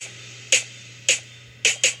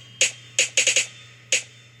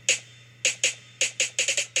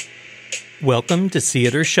Welcome to See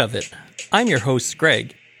It or Shove It. I'm your host,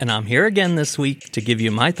 Greg, and I'm here again this week to give you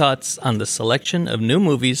my thoughts on the selection of new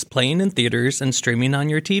movies playing in theaters and streaming on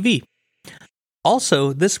your TV.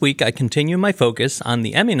 Also, this week I continue my focus on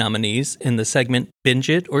the Emmy nominees in the segment Binge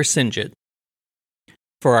It or Singe It.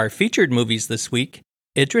 For our featured movies this week,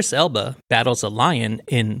 Idris Elba battles a lion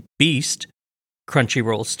in Beast.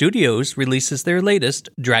 Crunchyroll Studios releases their latest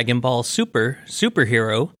Dragon Ball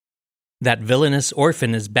Superhero. That villainous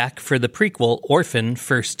Orphan is back for the prequel Orphan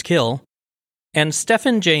First Kill. And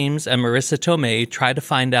Stephen James and Marissa Tomei try to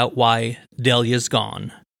find out why Delia's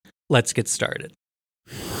gone. Let's get started.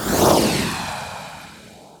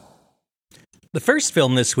 The first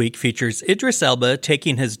film this week features Idris Elba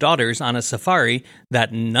taking his daughters on a safari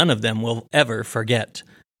that none of them will ever forget.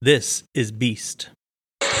 This is Beast.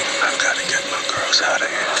 I've got to get my girls out of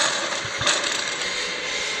here.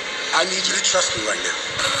 I need you to trust me right now.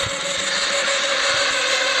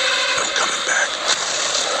 I'm coming back.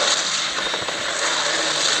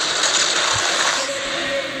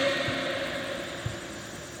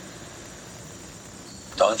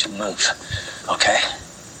 Don't you move, okay?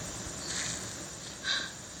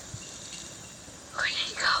 Where did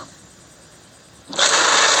he go?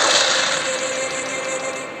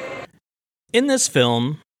 In this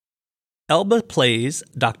film, Elba plays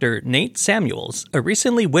Dr. Nate Samuels, a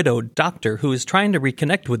recently widowed doctor who is trying to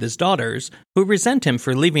reconnect with his daughters, who resent him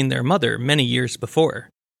for leaving their mother many years before.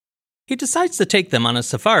 He decides to take them on a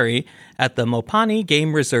safari at the Mopani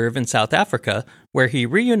Game Reserve in South Africa, where he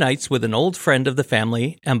reunites with an old friend of the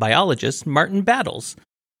family and biologist Martin Battles,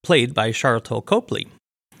 played by Sharlto Copley.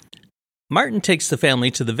 Martin takes the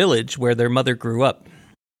family to the village where their mother grew up.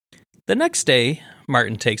 The next day,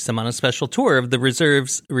 Martin takes them on a special tour of the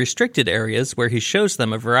reserve's restricted areas where he shows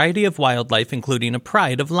them a variety of wildlife, including a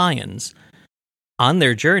pride of lions. On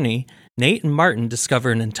their journey, Nate and Martin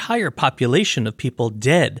discover an entire population of people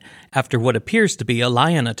dead after what appears to be a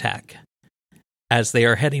lion attack. As they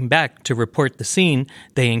are heading back to report the scene,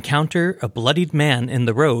 they encounter a bloodied man in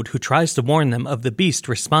the road who tries to warn them of the beast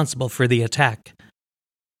responsible for the attack.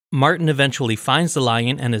 Martin eventually finds the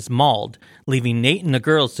lion and is mauled, leaving Nate and the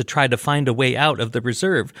girls to try to find a way out of the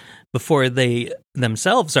reserve before they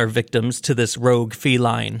themselves are victims to this rogue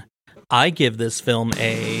feline. I give this film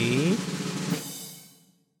a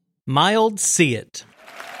mild see it.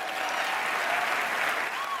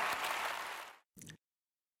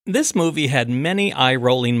 This movie had many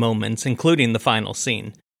eye-rolling moments, including the final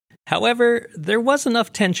scene. However, there was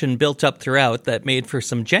enough tension built up throughout that made for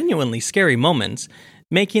some genuinely scary moments,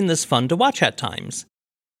 making this fun to watch at times.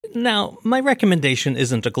 Now, my recommendation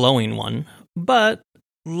isn't a glowing one, but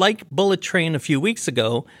like Bullet Train a few weeks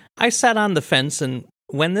ago, I sat on the fence, and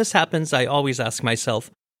when this happens, I always ask myself,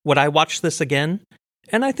 would I watch this again?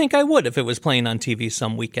 And I think I would if it was playing on TV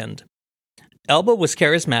some weekend. Elba was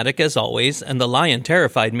charismatic as always, and the lion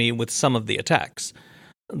terrified me with some of the attacks.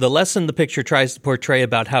 The lesson the picture tries to portray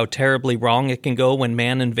about how terribly wrong it can go when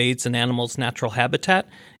man invades an animal's natural habitat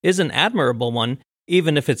is an admirable one,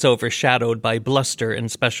 even if it's overshadowed by bluster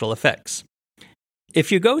and special effects.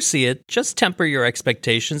 If you go see it, just temper your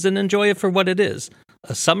expectations and enjoy it for what it is,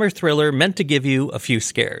 a summer thriller meant to give you a few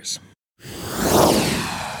scares.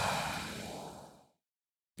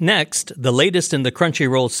 Next, the latest in the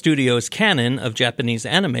Crunchyroll Studios canon of Japanese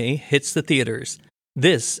anime hits the theaters.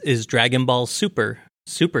 This is Dragon Ball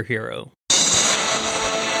Superhero. This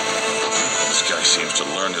guy seems to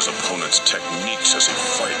learn his opponent's techniques as he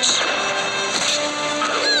fights.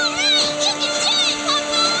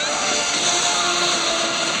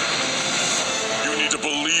 You need to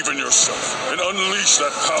believe in yourself and unleash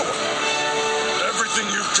that power. Everything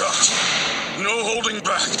you've got. No holding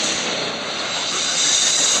back.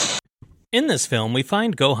 In this film, we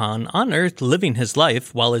find Gohan on Earth living his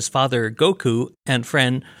life while his father Goku and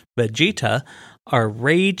friend Vegeta are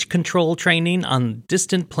rage control training on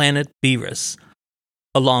distant planet Beerus,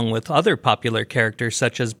 along with other popular characters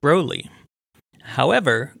such as Broly.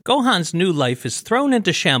 However, Gohan's new life is thrown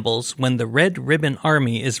into shambles when the Red Ribbon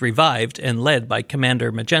Army is revived and led by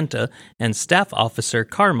Commander Magenta and Staff Officer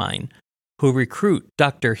Carmine, who recruit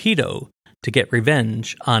Dr. Hito to get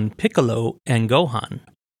revenge on Piccolo and Gohan.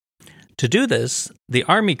 To do this, the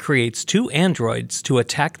army creates 2 androids to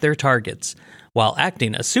attack their targets, while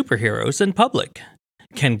acting as superheroes in public.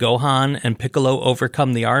 Can Gohan and Piccolo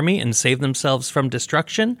overcome the army and save themselves from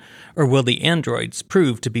destruction, or will the androids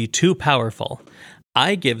prove to be too powerful?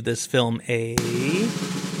 I give this film a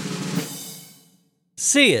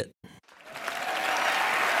see it.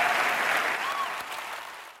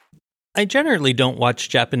 I generally don't watch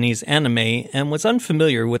Japanese anime and was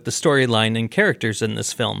unfamiliar with the storyline and characters in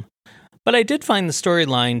this film. But I did find the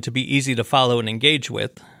storyline to be easy to follow and engage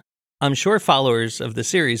with. I'm sure followers of the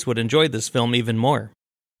series would enjoy this film even more.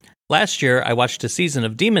 Last year, I watched a season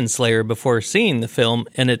of Demon Slayer before seeing the film,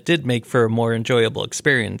 and it did make for a more enjoyable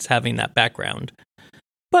experience having that background.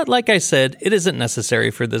 But like I said, it isn't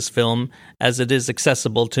necessary for this film, as it is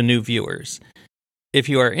accessible to new viewers. If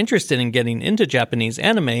you are interested in getting into Japanese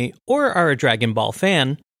anime or are a Dragon Ball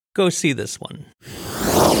fan, go see this one.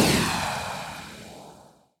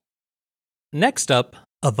 Next up,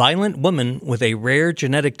 a violent woman with a rare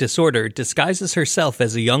genetic disorder disguises herself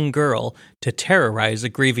as a young girl to terrorize a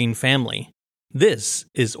grieving family. This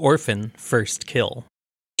is Orphan: First Kill.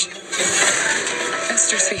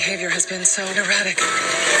 Esther's behavior has been so erratic.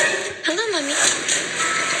 Hello, Mommy.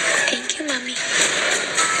 Thank you, Mommy.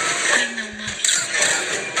 I know, Mommy.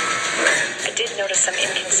 I did notice some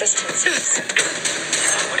inconsistencies.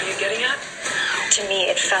 What are you getting at? To me,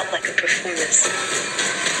 it felt like a performance.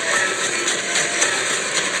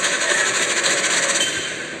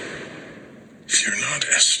 If you're not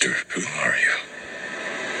Esther, who are you?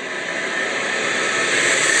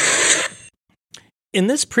 In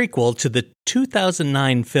this prequel to the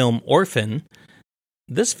 2009 film Orphan,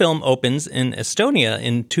 this film opens in Estonia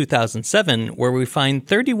in 2007, where we find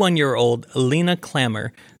 31-year-old Lena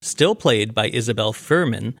Klammer, still played by Isabel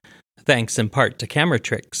Fuhrman, thanks in part to camera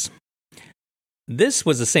tricks. This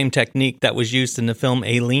was the same technique that was used in the film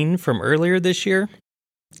Aileen from earlier this year.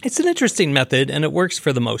 It's an interesting method, and it works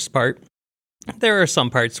for the most part. There are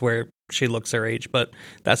some parts where she looks her age, but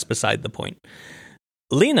that's beside the point.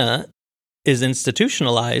 Lena is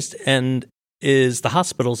institutionalized and is the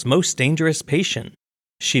hospital's most dangerous patient.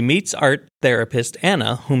 She meets art therapist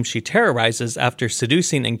Anna, whom she terrorizes after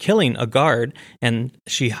seducing and killing a guard, and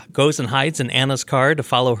she goes and hides in Anna's car to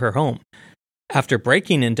follow her home. After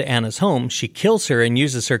breaking into Anna's home, she kills her and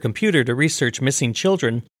uses her computer to research missing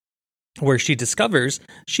children, where she discovers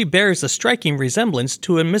she bears a striking resemblance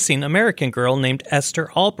to a missing American girl named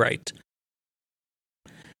Esther Albright.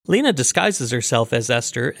 Lena disguises herself as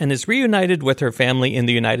Esther and is reunited with her family in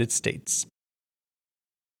the United States.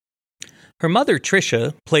 Her mother,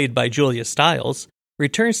 Tricia, played by Julia Stiles,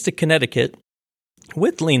 returns to Connecticut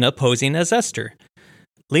with Lena posing as Esther.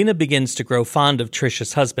 Lena begins to grow fond of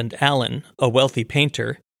Tricia's husband, Alan, a wealthy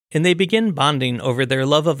painter, and they begin bonding over their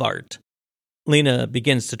love of art. Lena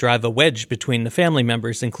begins to drive a wedge between the family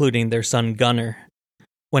members, including their son Gunnar.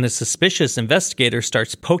 When a suspicious investigator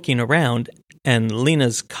starts poking around and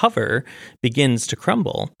Lena's cover begins to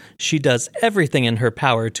crumble, she does everything in her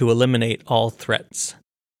power to eliminate all threats.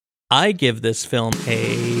 I give this film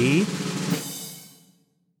a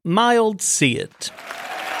mild see it.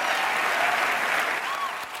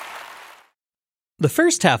 The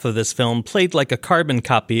first half of this film played like a carbon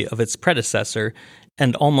copy of its predecessor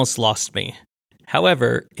and almost lost me.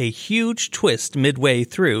 However, a huge twist midway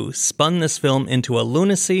through spun this film into a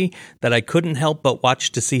lunacy that I couldn't help but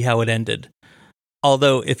watch to see how it ended.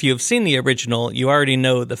 Although, if you have seen the original, you already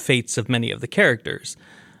know the fates of many of the characters.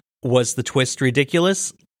 Was the twist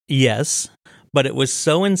ridiculous? Yes, but it was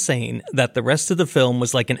so insane that the rest of the film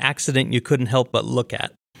was like an accident you couldn't help but look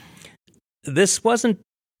at. This wasn't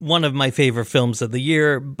one of my favorite films of the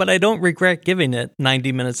year, but I don't regret giving it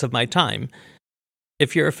 90 minutes of my time.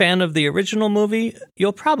 If you're a fan of the original movie,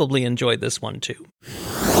 you'll probably enjoy this one too.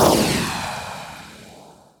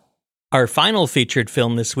 Our final featured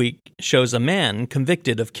film this week shows a man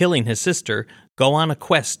convicted of killing his sister go on a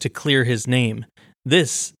quest to clear his name.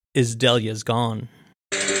 This is Delia's Gone.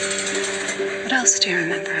 What else do you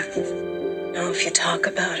remember? Oh, if you talk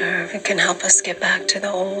about her, it can help us get back to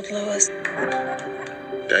the old Louis.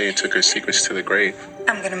 Delia took her secrets to the grave.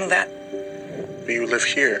 I'm gonna move out. But you live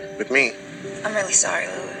here with me. I'm really sorry,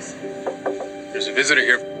 Louis. There's a visitor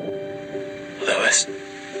here. Louis,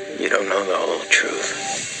 you don't know the whole truth.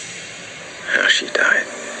 How she died.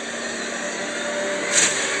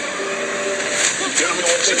 Tell me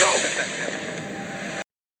what you know.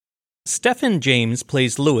 Stephen James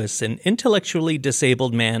plays Louis, an intellectually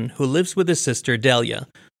disabled man who lives with his sister Delia,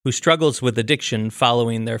 who struggles with addiction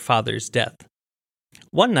following their father's death.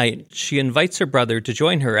 One night, she invites her brother to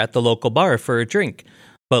join her at the local bar for a drink,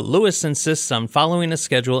 but Louis insists on following a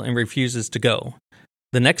schedule and refuses to go.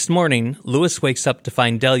 The next morning, Louis wakes up to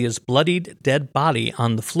find Delia's bloodied, dead body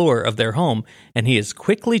on the floor of their home, and he is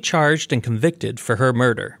quickly charged and convicted for her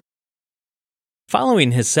murder.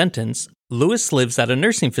 Following his sentence, Louis lives at a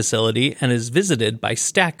nursing facility and is visited by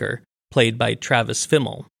Stacker, played by Travis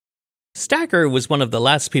Fimmel. Stacker was one of the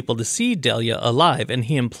last people to see Delia alive, and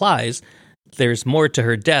he implies there's more to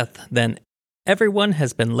her death than everyone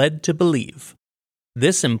has been led to believe.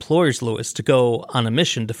 This implores Louis to go on a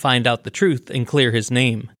mission to find out the truth and clear his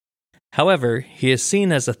name. However, he is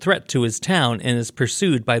seen as a threat to his town and is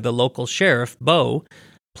pursued by the local sheriff, Bo,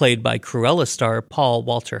 played by Cruella star Paul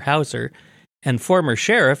Walter Hauser, and former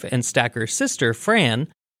sheriff and Stacker's sister, Fran,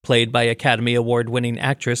 played by Academy Award-winning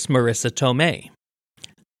actress Marissa Tomei.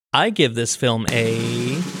 I give this film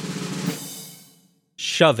a...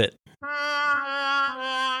 shove it.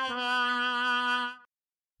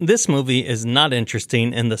 This movie is not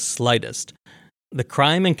interesting in the slightest. The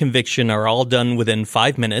crime and conviction are all done within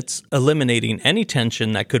 5 minutes, eliminating any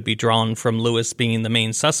tension that could be drawn from Lewis being the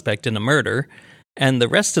main suspect in a murder, and the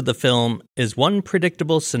rest of the film is one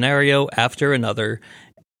predictable scenario after another,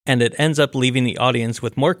 and it ends up leaving the audience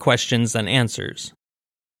with more questions than answers.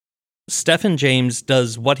 Stephen James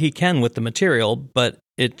does what he can with the material, but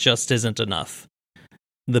it just isn't enough.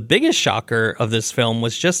 The biggest shocker of this film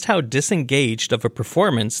was just how disengaged of a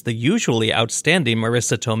performance the usually outstanding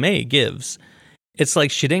Marissa Tomei gives. It's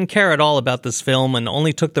like she didn't care at all about this film and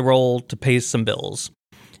only took the role to pay some bills.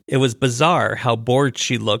 It was bizarre how bored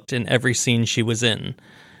she looked in every scene she was in.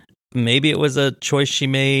 Maybe it was a choice she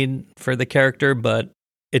made for the character, but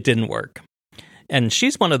it didn't work. And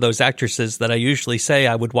she's one of those actresses that I usually say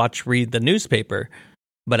I would watch read the newspaper,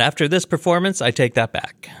 but after this performance, I take that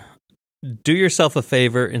back. Do yourself a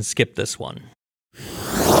favor and skip this one.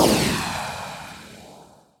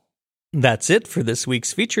 That's it for this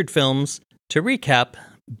week's featured films. To recap,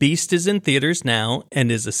 Beast is in theaters now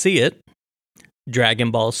and is a see it.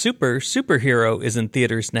 Dragon Ball Super Superhero is in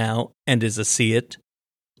theaters now and is a see it.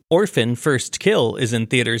 Orphan First Kill is in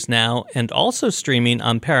theaters now and also streaming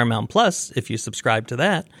on Paramount Plus if you subscribe to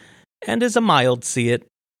that, and is a mild see it.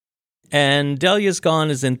 And Delia's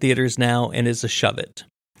Gone is in theaters now and is a shove it.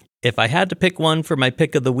 If I had to pick one for my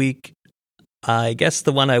pick of the week, I guess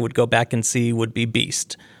the one I would go back and see would be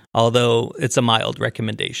Beast, although it's a mild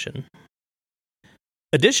recommendation.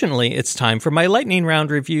 Additionally, it's time for my lightning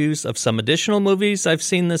round reviews of some additional movies I've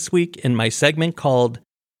seen this week in my segment called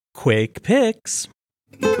Quick Picks.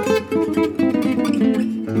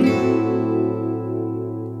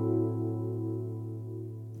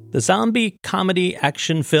 The zombie comedy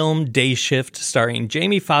action film Day Shift, starring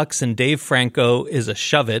Jamie Foxx and Dave Franco, is a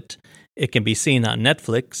shove it. It can be seen on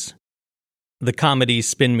Netflix. The comedy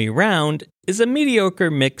Spin Me Round is a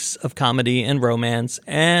mediocre mix of comedy and romance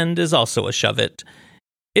and is also a shove it.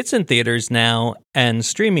 It's in theaters now and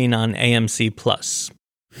streaming on AMC+.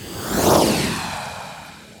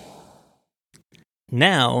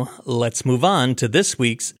 Now, let's move on to this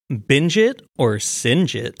week's Binge It or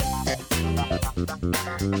Singe It.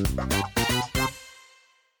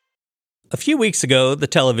 A few weeks ago, the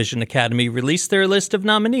Television Academy released their list of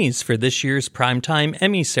nominees for this year's Primetime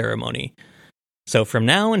Emmy ceremony. So from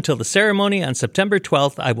now until the ceremony on September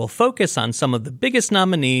 12th, I will focus on some of the biggest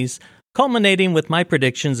nominees, culminating with my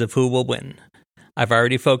predictions of who will win. I've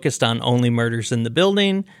already focused on Only Murders in the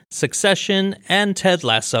Building, Succession, and Ted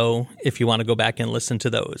Lasso, if you want to go back and listen to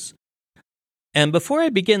those. And before I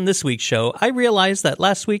begin this week's show, I realized that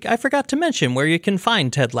last week I forgot to mention where you can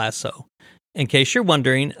find Ted Lasso. In case you're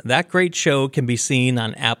wondering, that great show can be seen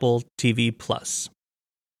on Apple TV+.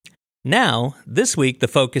 Now, this week the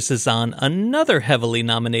focus is on another heavily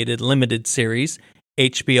nominated limited series,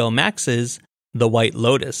 HBO Max's The White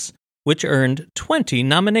Lotus, which earned 20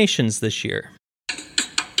 nominations this year.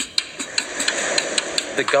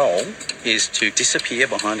 The goal is to disappear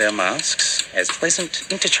behind our masks as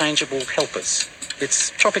pleasant, interchangeable helpers. It's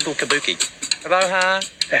tropical kabuki. Aloha.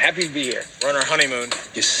 Happy to be here. We're on our honeymoon.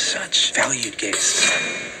 You're such valued guests.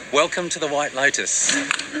 Welcome to the White Lotus.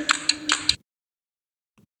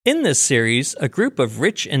 In this series, a group of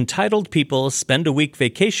rich, entitled people spend a week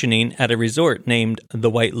vacationing at a resort named the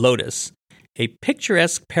White Lotus, a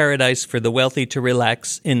picturesque paradise for the wealthy to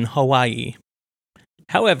relax in Hawaii.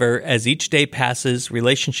 However, as each day passes,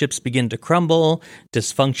 relationships begin to crumble,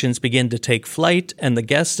 dysfunctions begin to take flight, and the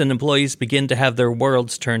guests and employees begin to have their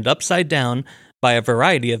worlds turned upside down by a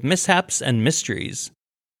variety of mishaps and mysteries.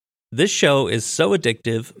 This show is so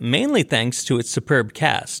addictive, mainly thanks to its superb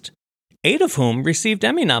cast, 8 of whom received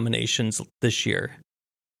Emmy nominations this year.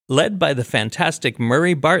 Led by the fantastic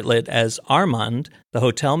Murray Bartlett as Armand, the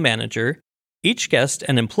hotel manager, each guest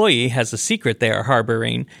and employee has a secret they are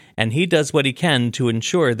harboring, and he does what he can to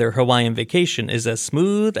ensure their Hawaiian vacation is as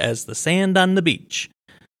smooth as the sand on the beach.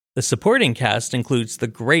 The supporting cast includes the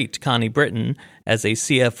great Connie Britton as a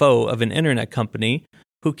CFO of an internet company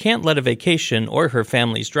who can't let a vacation or her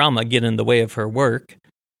family's drama get in the way of her work.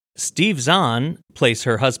 Steve Zahn plays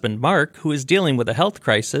her husband Mark, who is dealing with a health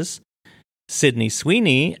crisis. Sydney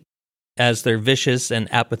Sweeney as their vicious and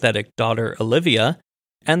apathetic daughter Olivia,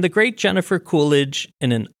 and the great Jennifer Coolidge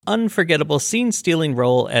in an unforgettable scene-stealing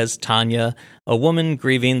role as Tanya, a woman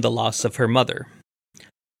grieving the loss of her mother.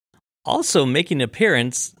 Also making an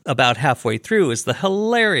appearance about halfway through is the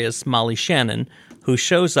hilarious Molly Shannon, who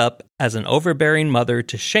shows up as an overbearing mother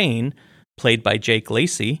to Shane, played by Jake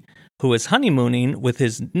Lacey, who is honeymooning with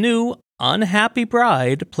his new unhappy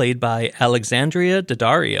bride, played by Alexandria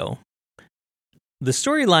Daddario. The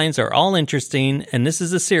storylines are all interesting, and this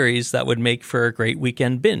is a series that would make for a great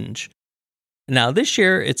weekend binge. Now, this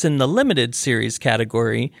year, it's in the limited series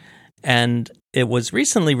category, and it was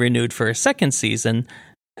recently renewed for a second season,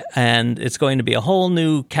 and it's going to be a whole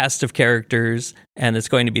new cast of characters, and it's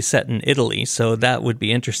going to be set in Italy, so that would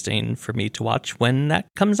be interesting for me to watch when that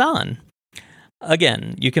comes on.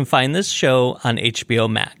 Again, you can find this show on HBO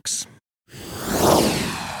Max.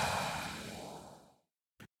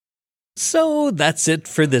 So that's it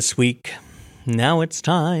for this week. Now it's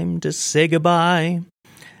time to say goodbye.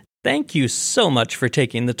 Thank you so much for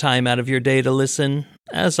taking the time out of your day to listen.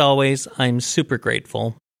 As always, I'm super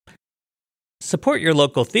grateful. Support your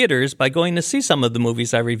local theaters by going to see some of the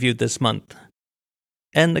movies I reviewed this month.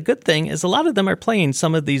 And the good thing is a lot of them are playing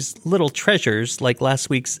some of these little treasures, like last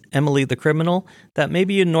week's Emily the Criminal, that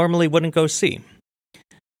maybe you normally wouldn't go see.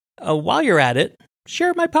 While you're at it,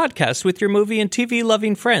 share my podcast with your movie and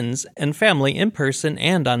TV-loving friends and family in person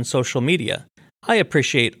and on social media. I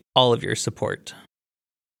appreciate all of your support.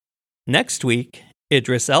 Next week,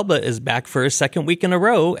 Idris Elba is back for a second week in a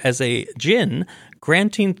row as a djinn,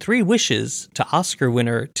 granting 3 wishes to Oscar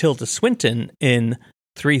winner Tilda Swinton in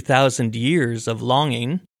 3,000 Years of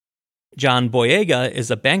Longing. John Boyega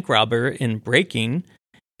is a bank robber in Breaking,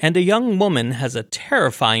 and a young woman has a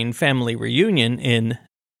terrifying family reunion in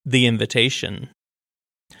The Invitation.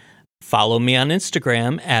 Follow me on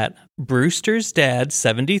Instagram at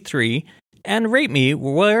Brewster'sDad73 and rate me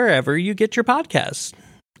wherever you get your podcasts.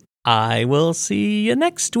 I will see you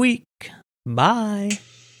next week. Bye.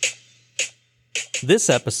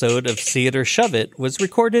 This episode of See It or Shove It was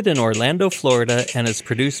recorded in Orlando, Florida, and is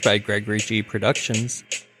produced by Gregory G. Productions.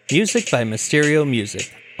 Music by Mysterio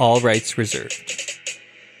Music. All rights reserved.